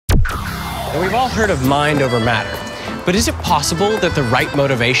Now, we've all heard of mind over matter, but is it possible that the right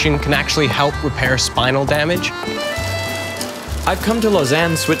motivation can actually help repair spinal damage? I've come to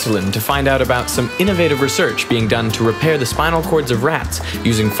Lausanne, Switzerland to find out about some innovative research being done to repair the spinal cords of rats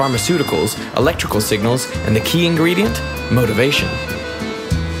using pharmaceuticals, electrical signals, and the key ingredient, motivation.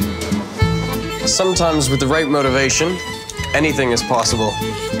 Sometimes with the right motivation, anything is possible.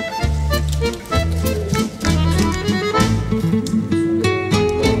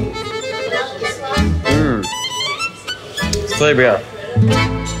 Très bien.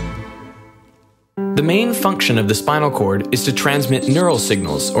 The main function of the spinal cord is to transmit neural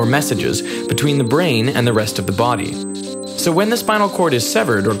signals or messages between the brain and the rest of the body. So when the spinal cord is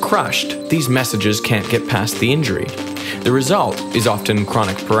severed or crushed, these messages can't get past the injury. The result is often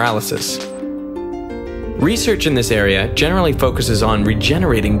chronic paralysis. Research in this area generally focuses on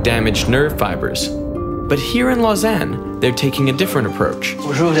regenerating damaged nerve fibers. But here in Lausanne, they're taking a different approach.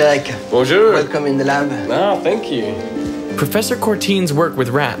 Bonjour, Derek. Bonjour. Welcome in the lab. Ah, thank you. Professor Courtine's work with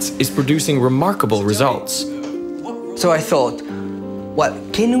rats is producing remarkable results. So I thought, well,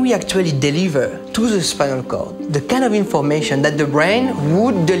 can we actually deliver to the spinal cord the kind of information that the brain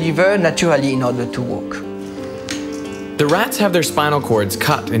would deliver naturally in order to walk? The rats have their spinal cords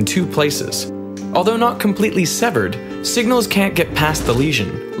cut in 2 places. Although not completely severed, signals can't get past the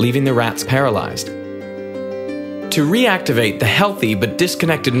lesion, leaving the rats paralyzed. To reactivate the healthy but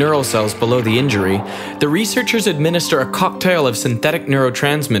disconnected neural cells below the injury, the researchers administer a cocktail of synthetic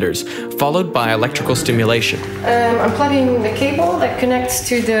neurotransmitters, followed by electrical stimulation. I'm plugging the cable that connects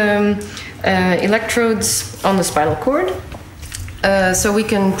to the electrodes on the spinal cord, so we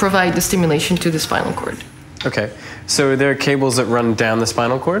can provide the stimulation to the spinal cord. Okay, so there are cables that run down the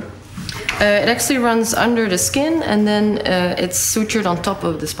spinal cord? It actually runs under the skin, and then it's sutured on top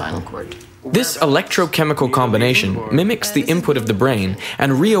of the spinal cord. This electrochemical combination mimics the input of the brain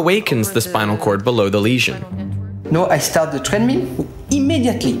and reawakens the spinal cord below the lesion. No, I start the treadmill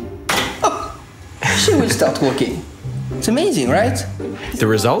immediately. Oh, she will start walking. It's amazing, right? The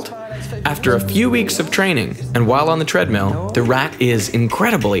result? After a few weeks of training and while on the treadmill, the rat is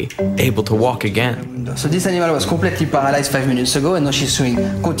incredibly able to walk again. So this animal was completely paralyzed 5 minutes ago, and now she's doing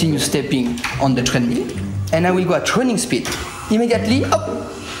continuous stepping on the treadmill. And I will go at running speed. Immediately, up!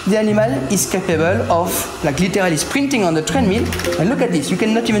 The animal is capable of, like, literally sprinting on the treadmill. And look at this, you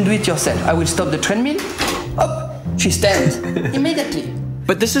cannot even do it yourself. I will stop the treadmill, up, she stands immediately.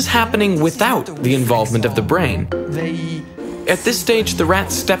 But this is happening without the involvement of the brain. At this stage, the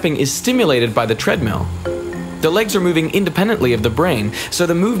rat's stepping is stimulated by the treadmill. The legs are moving independently of the brain, so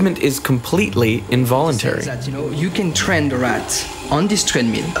the movement is completely involuntary. That, you can train the rat on this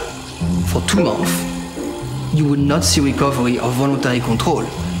treadmill for 2 months. You would not see recovery of voluntary control.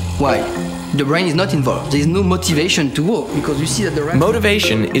 Why? The brain is not involved. There is no motivation to walk because you see that the rat...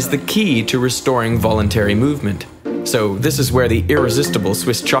 Motivation is the key to restoring voluntary movement. So this is where the irresistible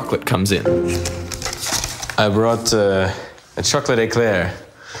Swiss chocolate comes in. I brought a chocolate eclair.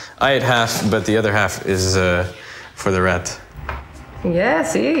 I ate half, but the other half is for the rat. Yeah,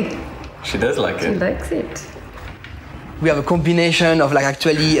 see? She does like it. She likes it. We have a combination of, like,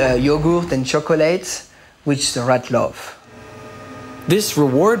 actually yogurt and chocolate, which the rat love. This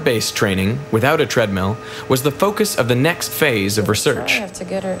reward-based training, without a treadmill, was the focus of the next phase of research. I have to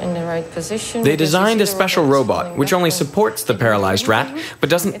get her in the right position. They designed a special robot which only supports the paralyzed rat, but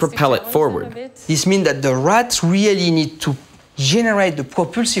doesn't propel it forward. This means that the rats really need to generate the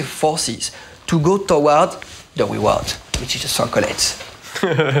propulsive forces to go toward the reward, which is the chocolate.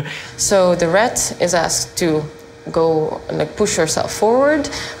 So the rat is asked to go, like, push herself forward,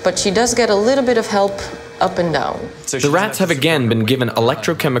 but she does get a little bit of help up and down. The rats have again been given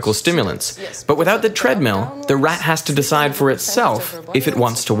electrochemical stimulants, but without the treadmill, the rat has to decide for itself if it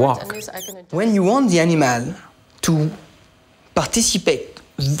wants to walk. When you want the animal to participate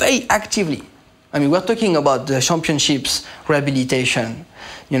very actively, I mean, we're talking about the championships, rehabilitation,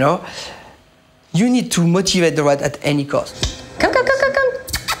 you need to motivate the rat at any cost. Come, come, come, come,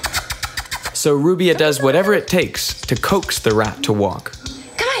 come. So Rubia does whatever it takes to coax the rat to walk.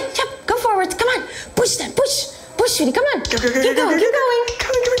 Come on, jump, go forward, come on. Push them, push, sweetie, come on. Keep going, keep going.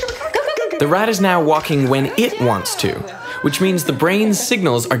 Go. The rat is now walking when it wants to, which means the brain's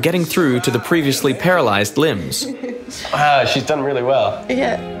signals are getting through to the previously paralyzed limbs. Wow, she's done really well.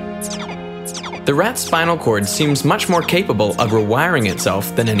 Yeah. The rat's spinal cord seems much more capable of rewiring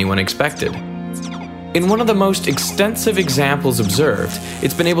itself than anyone expected. In one of the most extensive examples observed,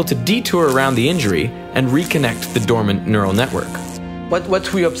 it's been able to detour around the injury and reconnect the dormant neural network.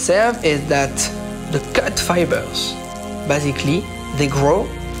 What we observe is that the cut fibers, basically, they grow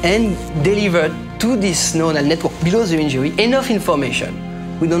and deliver to this neural network below the injury enough information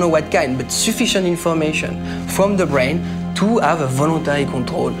we don't know what kind, but sufficient information from the brain to have a voluntary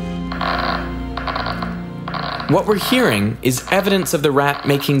control. What we're hearing is evidence of the rat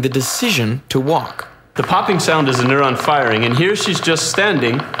making the decision to walk. The popping sound is a neuron firing, and here she's just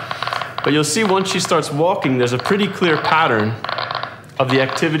standing, but you'll see once she starts walking, there's a pretty clear pattern of the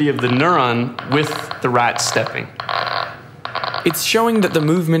activity of the neuron with the rat stepping. It's showing that the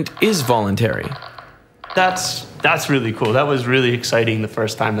movement is voluntary. That's really cool. That was really exciting the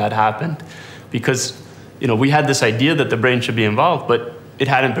first time that happened, because we had this idea that the brain should be involved, but it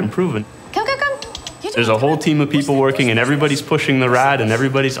hadn't been proven. Come. There's a whole team of people working, and everybody's pushing the rat, and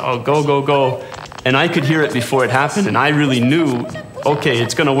everybody's, oh, go. And I could hear it before it happened, and I really knew, okay,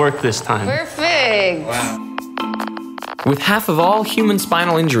 it's going to work this time. Perfect. Wow. With half of all human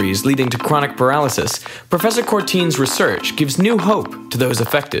spinal injuries leading to chronic paralysis, Professor Courtine's research gives new hope to those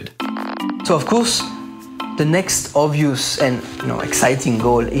affected. So of course, the next obvious and exciting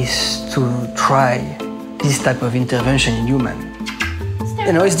goal is to try this type of intervention in humans.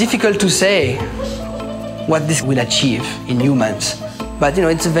 It's difficult to say what this will achieve in humans, but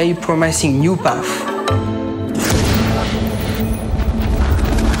it's a very promising new path.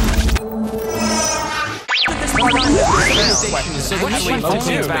 So what you want to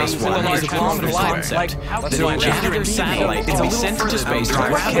do is a kilometers concept. The janitor satellite will be sent into space to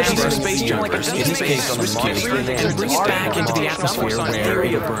grab these space junkers, in this case Swiss kids, and bring it back into the atmosphere where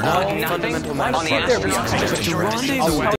it will burn up. On the atmosphere.